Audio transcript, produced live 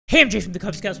Hey, I'm Jay from the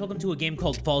Kubz. Welcome to a game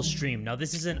called Fall Stream. Now,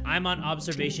 this is an I'm on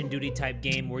observation duty type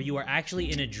game where you are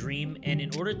actually in a dream, and in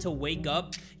order to wake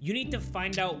up, you need to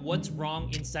find out what's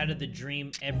wrong inside of the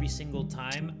dream every single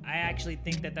time. I actually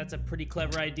think that that's a pretty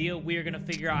clever idea. We are going to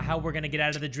figure out how we're going to get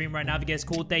out of the dream right now. If you guys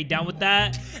cool with that, down with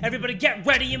that? Everybody get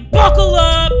ready and buckle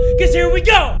up, because here we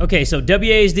go! Okay, so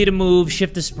WASD to move,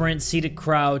 shift to sprint, C to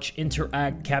crouch,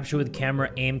 interact, capture with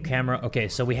camera, aim camera. Okay,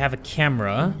 so we have a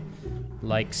camera,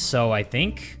 like so, I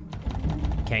think.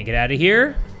 Can't get out of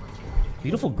here.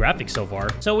 Beautiful graphics so far.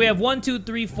 So we have 1, 2,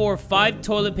 3, 4, 5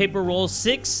 toilet paper rolls,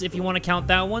 6 if you want to count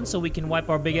that one, so we can wipe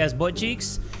our big ass butt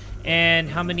cheeks. And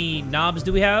how many knobs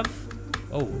do we have?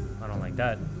 Oh, I don't like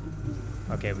that.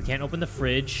 Okay, we can't open the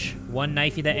fridge. 1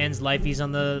 knifey that ends lifeys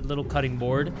on the little cutting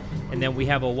board. And then we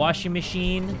have a washing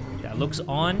machine that looks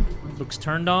on, looks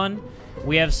turned on.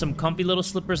 We have some comfy little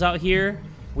slippers out here.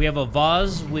 We have a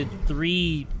vase with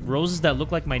 3 roses that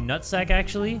look like my nutsack,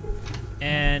 actually.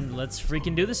 And let's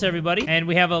freaking do this, everybody. And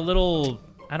we have a little,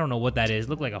 I don't know what that is.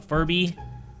 Look like a Furby.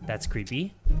 That's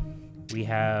creepy. We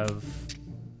have,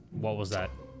 what was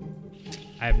that?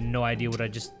 I have no idea what I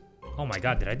just, oh my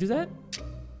God, did I do that?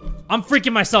 I'm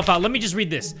freaking myself out. Let me just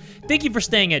read this. Thank you for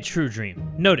staying at True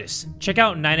Dream. Notice, check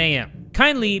out 9 a.m.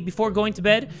 Kindly, before going to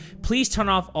bed, please turn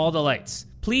off all the lights.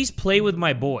 Please play with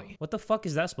my boy. What the fuck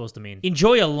is that supposed to mean?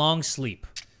 Enjoy a long sleep.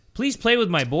 Please play with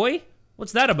my boy?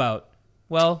 What's that about?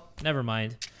 Well, never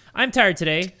mind. I'm tired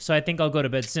today, so I think I'll go to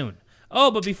bed soon.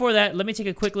 Oh, but before that, let me take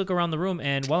a quick look around the room,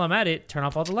 and while I'm at it, turn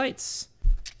off all the lights.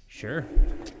 Sure.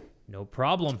 No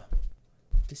problem.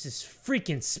 This is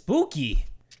freaking spooky.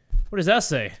 What does that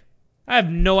say? I have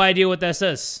no idea what that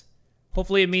says.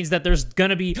 Hopefully it means that there's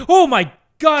gonna be... Oh my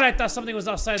God, I thought something was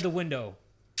outside the window.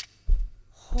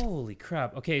 Holy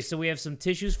crap. Okay, so we have some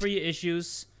tissues for your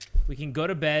issues. We can go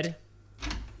to bed.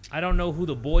 I don't know who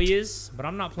the boy is, but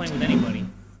I'm not playing with anybody.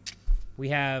 We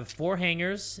have 4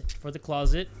 hangers for the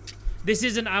closet. This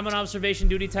is an I'm on observation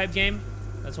duty type game.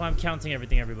 That's why I'm counting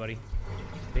everything, everybody.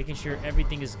 Making sure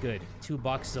everything is good. 2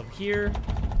 boxes up here.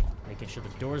 Making sure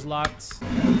the door's locked.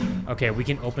 Okay, we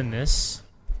can open this.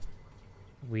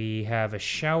 We have a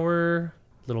shower.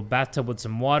 Little bathtub with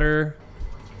some water.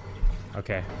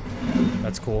 Okay,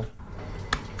 that's cool.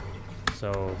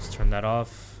 So let's turn that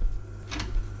off.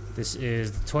 This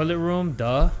is the toilet room,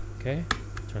 duh. Okay,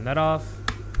 turn that off.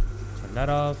 Turn that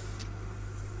off.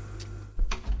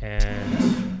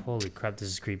 And holy crap, this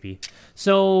is creepy.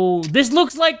 So this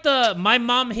looks like the my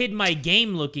mom hid my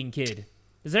game looking kid.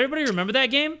 Does everybody remember that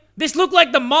game? This looked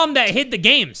like the mom that hid the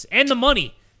games and the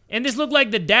money. And this looked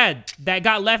like the dad that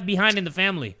got left behind in the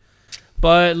family.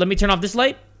 But let me turn off this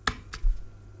light.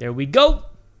 There we go.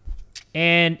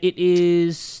 And it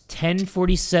is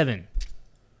 10:47.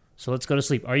 So let's go to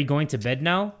sleep. Are you going to bed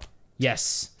now?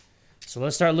 Yes. So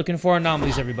let's start looking for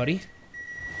anomalies, everybody.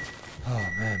 Oh,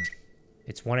 man.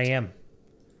 It's 1 a.m.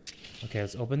 Okay,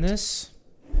 let's open this.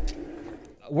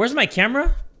 Where's my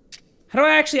camera? How do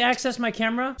I actually access my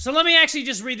camera? So let me actually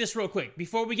just read this real quick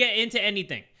before we get into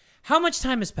anything. How much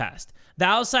time has passed? The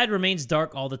outside remains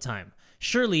dark all the time.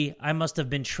 Surely, I must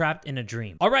have been trapped in a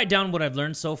dream. I'll write down what I've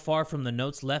learned so far from the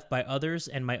notes left by others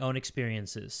and my own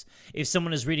experiences. If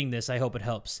someone is reading this, I hope it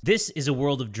helps. This is a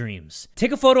world of dreams.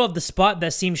 Take a photo of the spot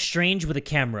that seems strange with a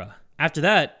camera. After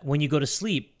that, when you go to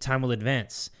sleep, time will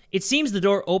advance. It seems the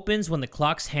door opens when the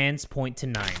clock's hands point to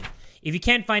 9. If you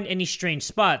can't find any strange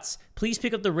spots, please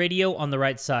pick up the radio on the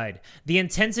right side. The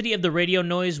intensity of the radio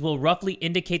noise will roughly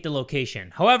indicate the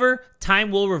location. However,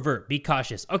 time will revert. Be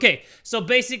cautious. Okay, so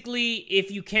basically, if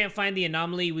you can't find the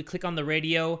anomaly, we click on the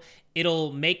radio.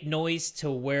 It'll make noise to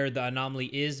where the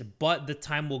anomaly is, but the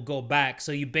time will go back.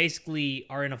 So you basically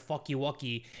are in a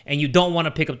fucky-wucky, and you don't want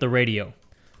to pick up the radio.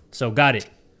 So, got it.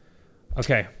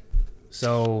 Okay,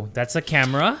 so that's a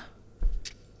camera.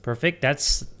 Perfect,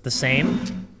 that's the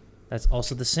same. That's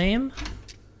also the same.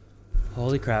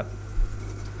 Holy crap.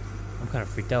 I'm kind of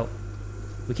freaked out.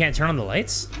 We can't turn on the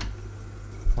lights?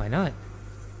 Why not?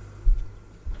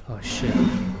 Oh, shit.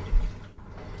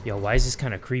 Yo, why is this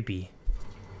kind of creepy?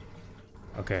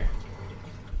 Okay.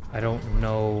 I don't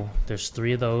know. There's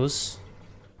 3 of those.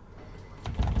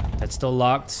 That's still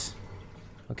locked.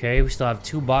 Okay, we still have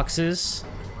 2 boxes.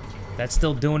 That's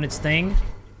still doing its thing.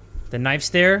 The knife's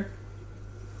there.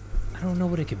 I don't know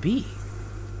what it could be.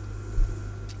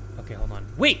 Okay, hold on.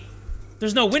 Wait!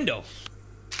 There's no window.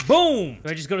 Boom! Do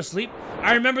I just go to sleep?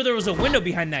 I remember there was a window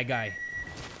behind that guy.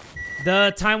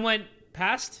 The time went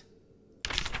past?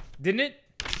 Didn't it?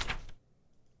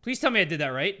 Please tell me I did that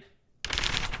right.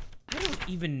 I don't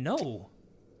even know.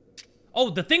 Oh,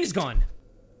 the thing's gone.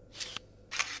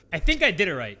 I think I did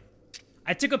it right.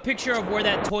 I took a picture of where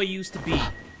that toy used to be.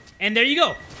 And there you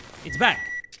go. It's back.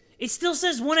 It still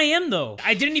says 1 a.m. though.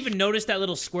 I didn't even notice that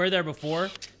little square there before,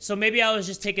 so maybe I was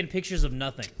just taking pictures of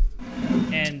nothing.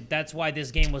 And that's why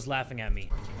this game was laughing at me.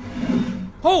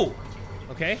 Oh!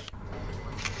 Okay.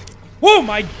 Oh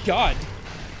my god!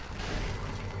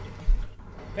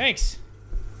 Thanks.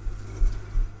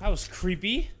 That was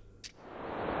creepy.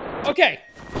 Okay.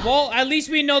 Well, at least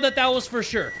we know that that was for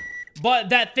sure. But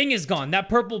that thing is gone. That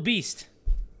purple beast.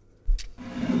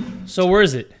 So where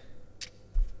is it?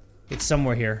 It's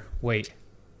somewhere here. Wait.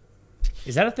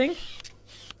 Is that a thing?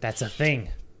 That's a thing.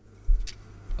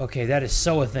 Okay, that is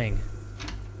so a thing.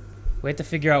 We have to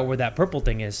figure out where that purple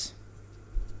thing is.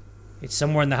 It's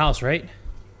somewhere in the house, right?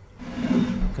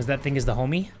 Because that thing is the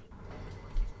homie.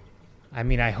 I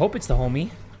mean, I hope it's the homie.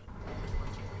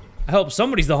 I hope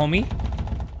somebody's the homie.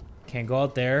 Can't go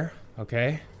out there.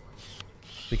 Okay.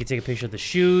 We could take a picture of the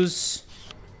shoes.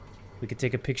 We could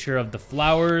take a picture of the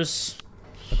flowers.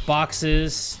 The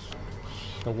boxes.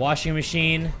 The washing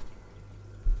machine.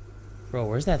 Bro,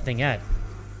 where's that thing at?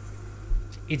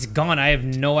 It's gone. I have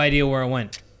no idea where it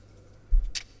went.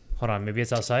 Hold on, maybe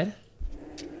it's outside?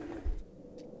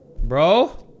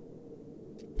 Bro?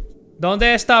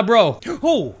 ¿Dónde está, bro?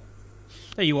 Oh!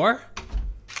 There you are.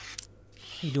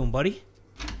 How you doing, buddy?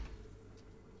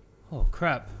 Oh,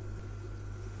 crap.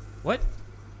 What?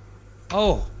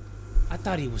 Oh. I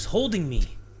thought he was holding me.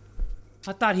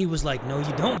 I thought he was like, no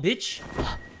you don't, bitch.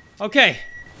 Okay.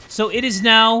 So it is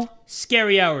now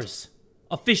scary hours.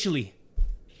 Officially.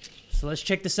 So let's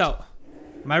check this out.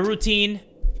 My routine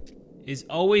is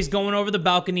always going over the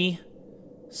balcony,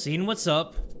 seeing what's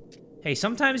up. Hey,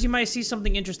 sometimes you might see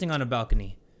something interesting on a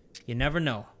balcony. You never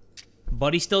know.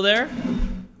 Buddy still there?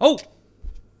 Oh!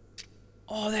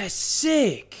 Oh, that's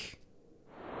sick.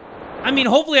 I mean,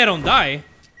 hopefully I don't die.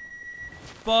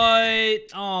 But,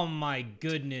 oh my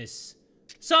goodness.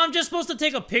 So I'm just supposed to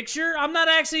take a picture? I'm not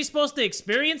actually supposed to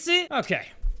experience it? Okay,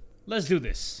 let's do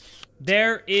this.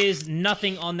 There is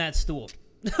nothing on that stool.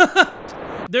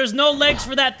 There's no legs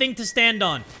for that thing to stand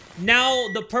on. Now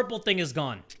the purple thing is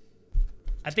gone.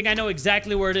 I think I know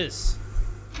exactly where it is.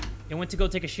 It went to go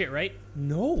take a shit, right?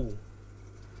 No.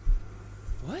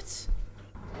 What?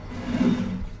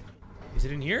 Is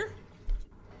it in here?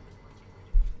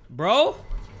 Bro?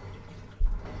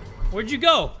 Where'd you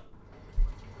go?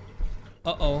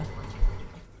 Uh-oh.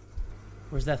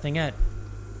 Where's that thing at?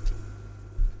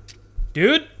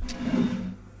 Dude?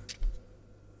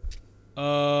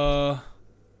 Uh-oh.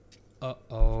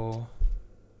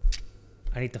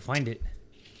 I need to find it.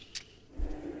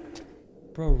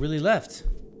 Bro really left.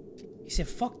 He said,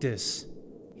 fuck this.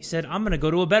 He said, I'm gonna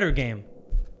go to a better game.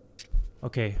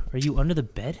 Okay, are you under the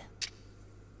bed?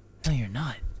 No, you're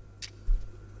not.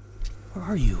 Where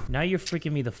are you? Now you're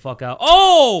freaking me the fuck out.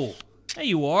 Oh! There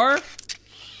you are.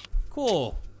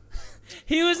 Cool.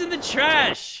 He was in the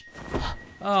trash.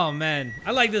 Oh, man.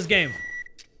 I like this game.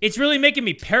 It's really making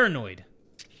me paranoid.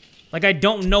 Like, I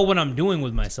don't know what I'm doing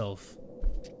with myself.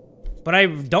 But I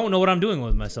don't know what I'm doing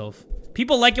with myself.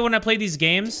 People like it when I play these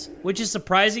games, which is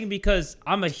surprising because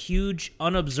I'm a huge,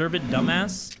 unobservant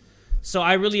dumbass. So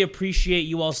I really appreciate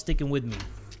you all sticking with me.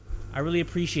 I really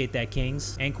appreciate that,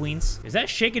 kings and queens. Is that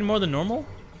shaking more than normal?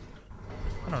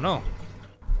 I don't know.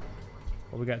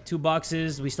 Well, we got 2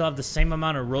 boxes. We still have the same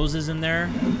amount of roses in there.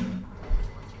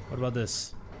 What about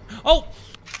this? Oh!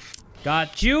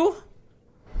 Got you.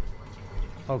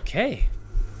 Okay.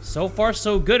 So far,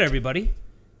 so good, everybody.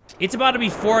 It's about to be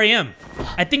 4 a.m.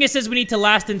 I think it says we need to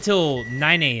last until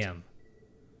 9 a.m.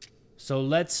 So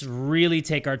let's really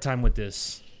take our time with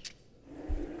this.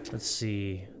 Let's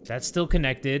see. That's still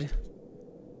connected.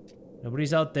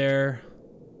 Nobody's out there.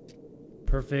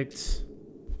 Perfect.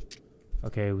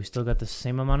 Okay, we still got the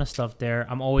same amount of stuff there.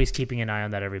 I'm always keeping an eye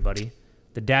on that, everybody.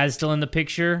 The dad's still in the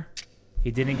picture.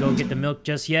 He didn't go get the milk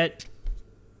just yet.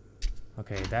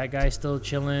 Okay, that guy's still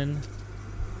chilling.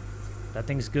 That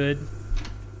thing's good.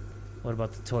 What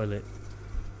about the toilet?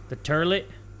 The turlet?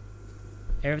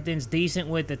 Everything's decent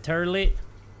with the turlet.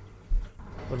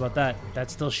 What about that?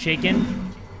 That's still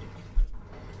shaking.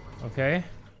 Okay.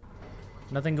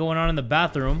 Nothing going on in the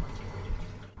bathroom.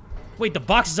 Wait, the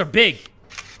boxes are big.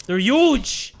 They're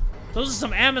huge. Those are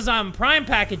some Amazon Prime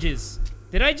packages.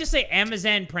 Did I just say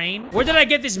Amazon Prime? Where did I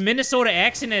get this Minnesota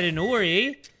accent at Inur,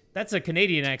 eh? That's a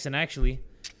Canadian accent, actually.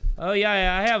 Oh, yeah,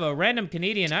 I have a random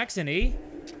Canadian accent, eh?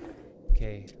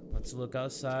 Okay, let's look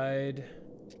outside.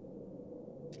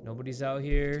 Nobody's out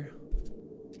here.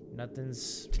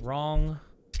 Nothing's wrong.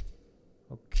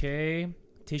 Okay.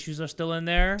 Tissues are still in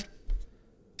there.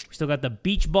 We still got the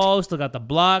beach ball. Still got the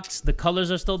blocks. The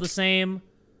colors are still the same.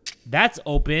 That's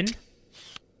open.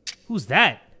 Who's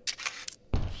that?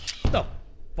 What the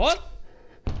fuck?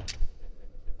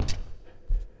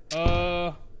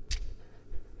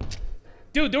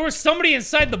 Dude, there was somebody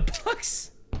inside the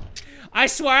box. I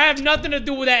swear, I have nothing to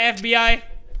do with that, FBI.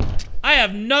 I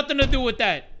have nothing to do with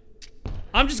that.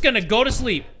 I'm just gonna go to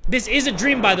sleep. This is a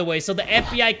dream, by the way, so the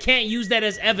FBI can't use that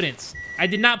as evidence. I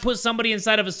did not put somebody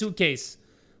inside of a suitcase.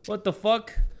 What the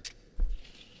fuck?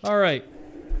 Alright.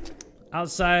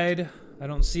 Outside, I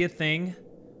don't see a thing.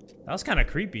 That was kind of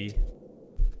creepy.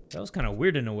 That was kind of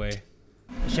weird in a way.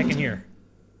 Let's check in here.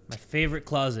 My favorite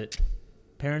closet.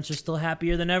 Parents are still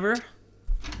happier than ever.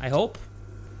 I hope.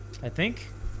 I think.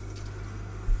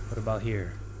 What about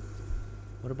here?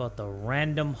 What about the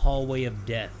random hallway of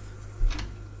death?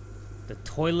 The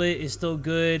toilet is still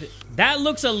good. That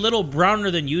looks a little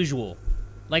browner than usual.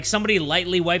 Like somebody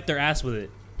lightly wiped their ass with it.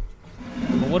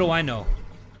 But what do I know?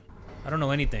 I don't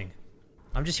know anything.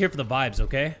 I'm just here for the vibes,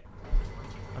 okay?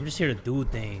 I'm just here to do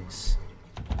things.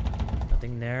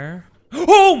 Nothing there.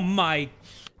 Oh my!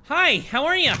 Hi, how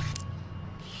are ya?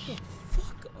 What the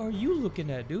fuck are you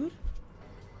looking at, dude?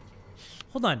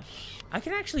 Hold on. I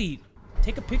can actually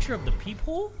take a picture of the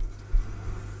peephole?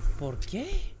 ¿Por qué?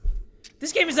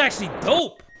 This game is actually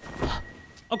dope.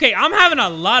 Okay, I'm having a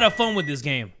lot of fun with this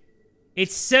game.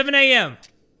 It's 7 a.m.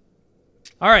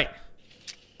 Alright.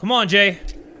 Come on, Jay.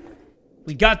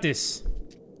 We got this.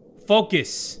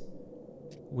 Focus.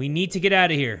 We need to get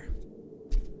out of here.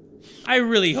 I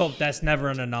really hope that's never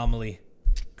an anomaly.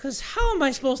 Because how am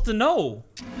I supposed to know?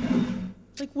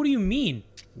 Like, what do you mean?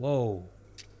 Whoa.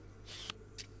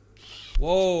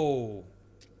 Whoa.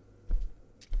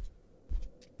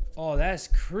 Oh, that's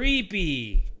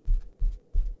creepy.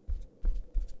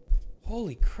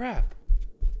 Holy crap.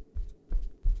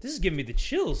 This is giving me the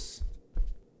chills.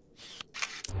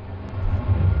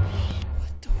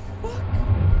 What the fuck?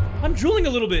 I'm drooling a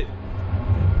little bit.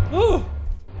 Oh.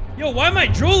 Yo, why am I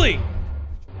drooling?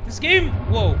 This game...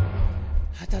 Whoa.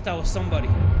 I thought that was somebody.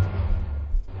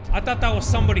 I thought that was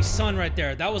somebody's son right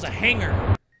there. That was a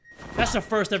hanger. That's the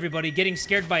first, everybody. Getting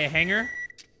scared by a hanger.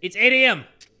 It's 8 a.m.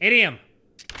 8 a.m.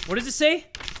 What does it say?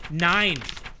 9.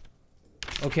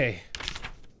 Okay.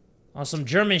 On some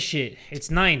German shit. It's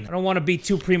 9. I don't want to be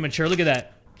too premature. Look at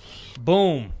that.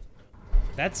 Boom.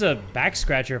 That's a back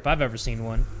scratcher if I've ever seen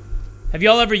one. Have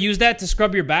y'all ever used that to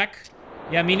scrub your back?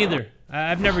 Yeah, me neither.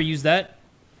 I've never used that.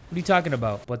 What are you talking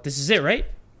about? But this is it, right?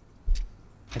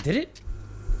 I did it?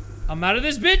 I'm out of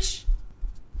this bitch?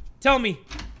 Tell me.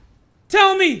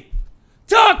 Tell me!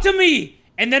 Talk to me!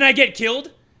 And then I get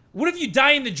killed? What if you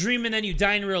die in the dream and then you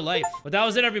die in real life? But that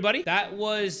was it, everybody. That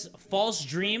was False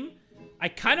Dream. I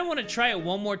kind of want to try it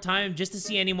one more time just to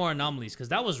see any more anomalies, because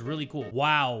that was really cool.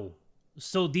 Wow.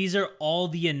 So these are all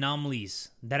the anomalies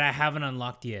that I haven't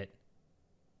unlocked yet.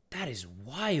 That is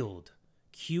wild.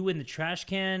 Q in the trash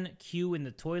can, Q in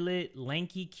the toilet,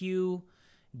 lanky Q,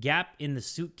 gap in the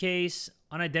suitcase,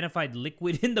 unidentified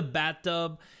liquid in the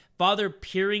bathtub, father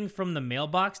peering from the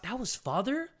mailbox. That was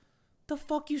father? The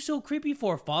fuck you so creepy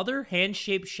for, father?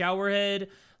 Hand-shaped shower head,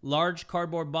 large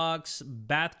cardboard box,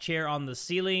 bath chair on the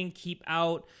ceiling, keep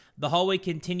out. The hallway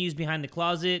continues behind the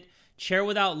closet. Chair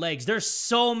without legs. There's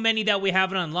so many that we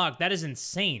haven't unlocked. That is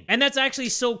insane. And that's actually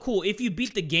so cool. If you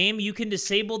beat the game, you can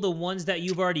disable the ones that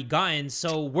you've already gotten.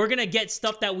 So we're gonna get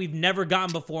stuff that we've never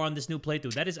gotten before on this new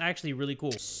playthrough. That is actually really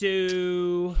cool.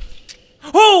 So...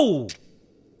 Oh!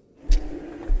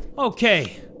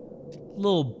 Okay.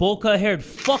 Little bowl-cut-haired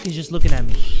fuck is just looking at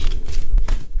me.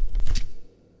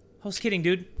 I was kidding,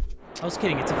 dude. I was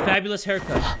kidding. It's a fabulous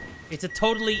haircut. It's a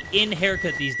totally in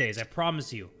haircut these days, I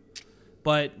promise you.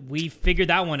 But we figured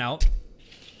that one out.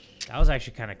 That was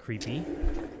actually kind of creepy.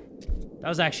 That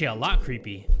was actually a lot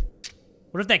creepy.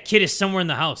 What if that kid is somewhere in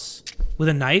the house? With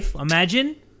a knife?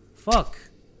 Imagine? Fuck.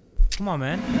 Come on,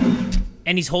 man.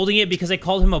 And he's holding it because I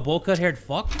called him a bowl-cut-haired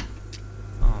fuck?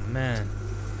 Oh, man.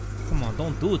 Come on,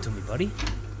 don't do it to me, buddy.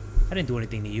 I didn't do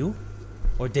anything to you.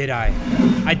 Or did I?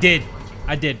 I did.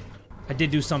 I did. I did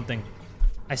do something.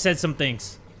 I said some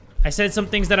things. I said some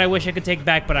things that I wish I could take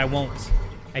back, but I won't.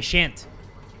 I shan't.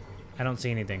 I don't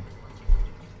see anything.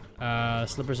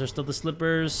 Slippers are still the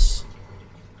slippers.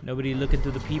 Nobody looking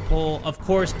through the peephole. Of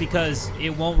course, because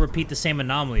it won't repeat the same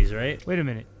anomalies, right? Wait a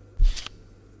minute.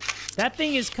 That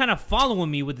thing is kind of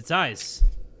following me with its eyes.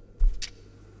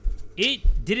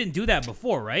 It didn't do that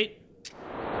before, right?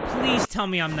 Please tell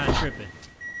me I'm not tripping.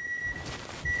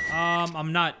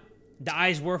 I'm not. The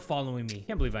eyes were following me.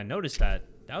 Can't believe I noticed that.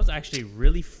 That was actually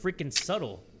really freaking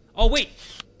subtle. Oh, wait.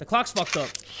 The clock's fucked up.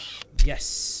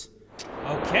 Yes.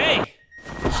 Okay.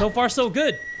 So far, so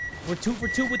good. We're 2 for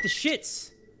 2 with the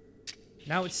shits.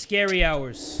 Now it's scary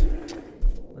hours.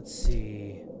 Let's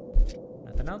see.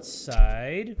 Nothing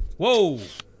outside. Whoa.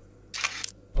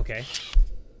 Okay.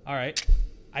 All right.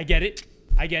 I get it.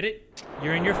 I get it.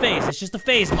 You're in your phase. It's just a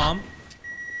phase, Mom.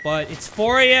 But it's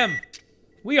 4 a.m.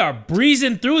 We are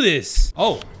breezing through this.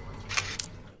 Oh.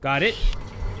 Got it.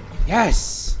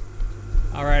 Yes.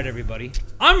 All right, everybody.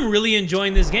 I'm really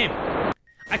enjoying this game.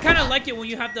 I kind of like it when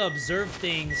you have to observe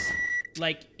things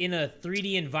like in a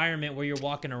 3D environment where you're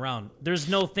walking around. There's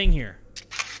no thing here.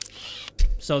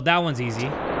 So that one's easy.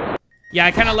 Yeah,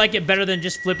 I kind of like it better than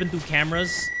just flipping through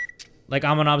cameras. Like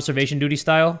I'm on observation duty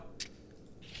style.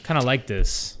 Kind of like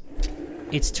this.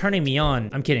 It's turning me on.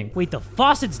 I'm kidding. Wait, the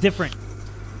faucet's different.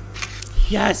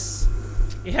 Yes.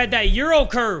 It had that Euro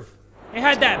curve. It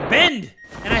had that bend.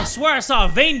 And I swear I saw a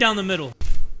vein down the middle.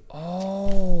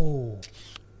 Oh.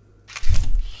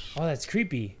 Oh, that's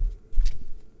creepy.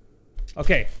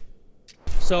 Okay.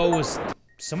 So it was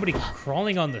somebody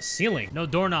crawling on the ceiling. No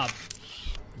doorknob.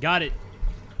 Got it.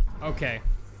 Okay.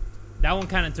 That one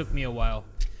kind of took me a while.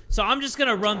 So I'm just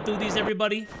gonna run through these,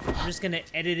 everybody. I'm just gonna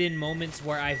edit in moments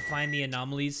where I find the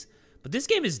anomalies. But this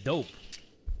game is dope.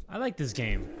 I like this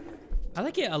game. I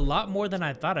like it a lot more than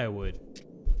I thought I would.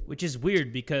 Which is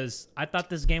weird because I thought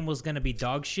this game was gonna be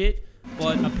dog shit.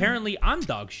 But apparently I'm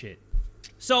dog shit.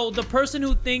 So the person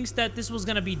who thinks that this was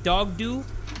gonna be dog do,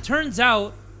 turns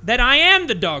out that I am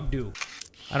the dog do.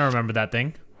 I don't remember that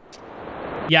thing.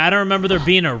 Yeah, I don't remember there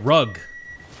being a rug.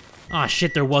 Ah,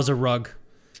 shit, there was a rug.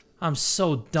 I'm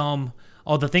so dumb.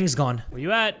 Oh, the thing's gone. Where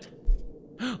you at?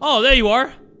 Oh, there you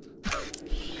are.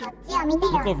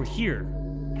 Look over here.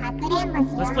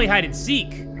 Let's play hide and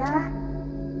seek.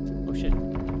 Oh, shit.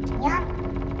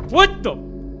 What the?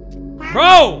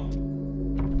 Bro!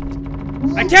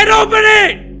 I can't open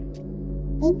it!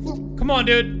 Come on,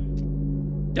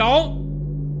 dude. Don't.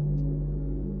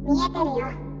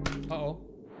 Uh-oh.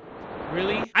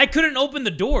 Really? I couldn't open the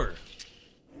door.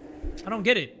 I don't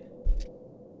get it.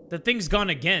 The thing's gone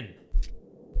again.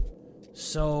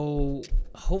 So,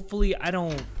 hopefully I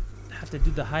don't have to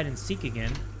do the hide and seek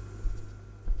again.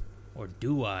 Or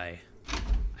do I?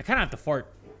 I kind of have to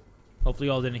fart. Hopefully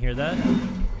y'all didn't hear that.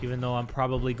 Even though I'm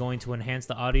probably going to enhance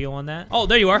the audio on that. Oh,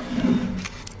 there you are.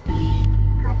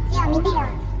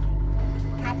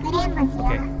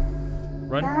 Okay.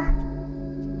 Run.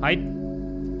 Hide.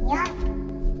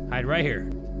 Hide right here.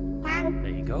 There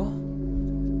you go.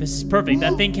 This is perfect.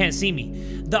 That thing can't see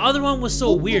me. The other one was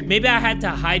so weird. Maybe I had to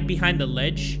hide behind the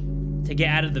ledge to get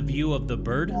out of the view of the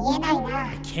bird.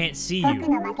 I can't see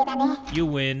you. You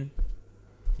win.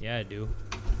 Yeah, I do.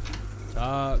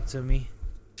 Talk to me.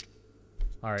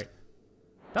 All right.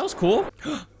 That was cool.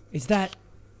 Is that?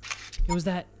 It was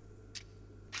that.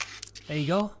 There you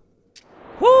go.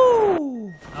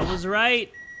 Woo! I was right.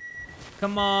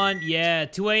 Come on. Yeah,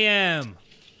 2 a.m.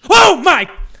 Oh my!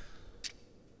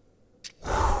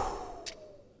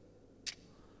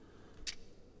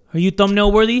 Are you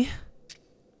thumbnail worthy?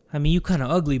 I mean, you kind of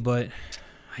ugly, but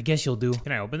I guess you'll do.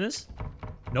 Can I open this?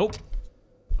 Nope.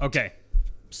 Okay.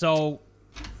 So,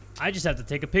 I just have to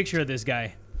take a picture of this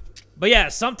guy. But yeah,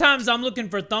 sometimes I'm looking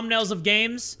for thumbnails of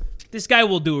games. This guy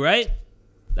will do, right?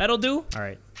 That'll do? All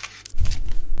right.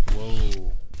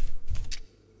 Whoa.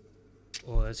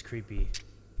 Oh, that's creepy.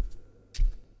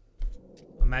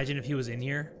 Imagine if he was in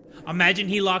here. Imagine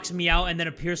he locks me out and then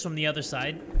appears from the other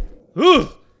side.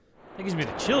 Ugh! That gives me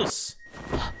the chills.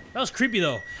 That was creepy,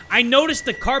 though. I noticed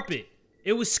the carpet.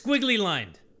 It was squiggly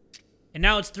lined. And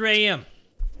now it's 3 a.m.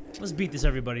 Let's beat this,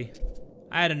 everybody.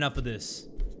 I had enough of this.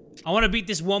 I want to beat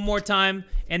this one more time.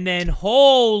 And then,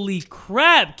 holy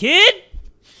crap, kid!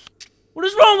 What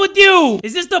is wrong with you?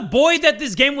 Is this the boy that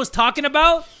this game was talking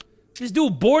about? This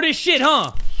dude bored as shit,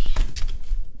 huh?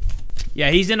 Yeah,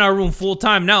 he's in our room full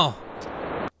time now.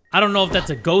 I don't know if that's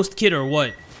a ghost kid or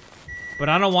what. But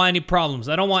I don't want any problems.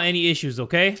 I don't want any issues,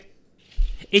 okay?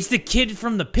 It's the kid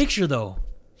from the picture, though.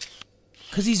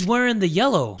 Because he's wearing the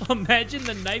yellow. Imagine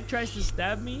the knife tries to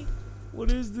stab me.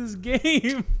 What is this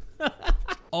game?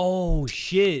 Oh,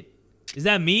 shit. Is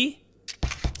that me?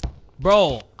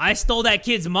 Bro, I stole that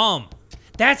kid's mom.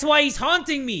 That's why he's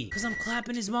haunting me. Because I'm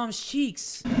clapping his mom's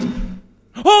cheeks.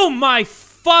 Oh, my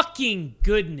fucking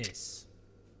goodness.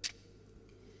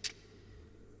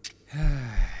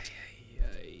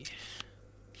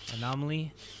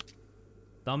 Anomaly?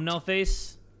 Thumbnail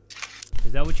face?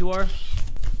 Is that what you are?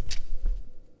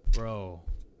 Bro.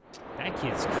 That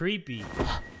kid's creepy.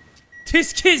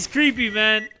 This kid's creepy,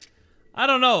 man. I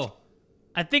don't know.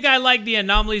 I think I like the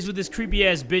anomalies with this creepy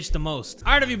ass bitch the most.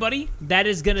 Alright, everybody. That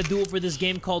is gonna do it for this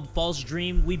game called False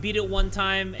Dream. We beat it one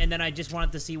time, and then I just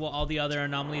wanted to see what all the other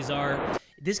anomalies are.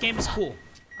 This game is cool.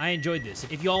 I enjoyed this.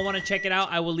 If you all want to check it out,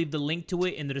 I will leave the link to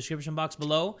it in the description box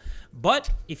below.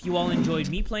 But if you all enjoyed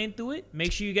me playing through it,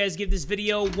 make sure you guys give this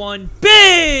video one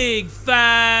big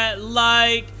fat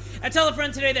like. And tell a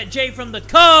friend today that Jay from the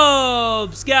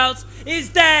Kubz Scouts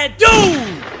is that dude!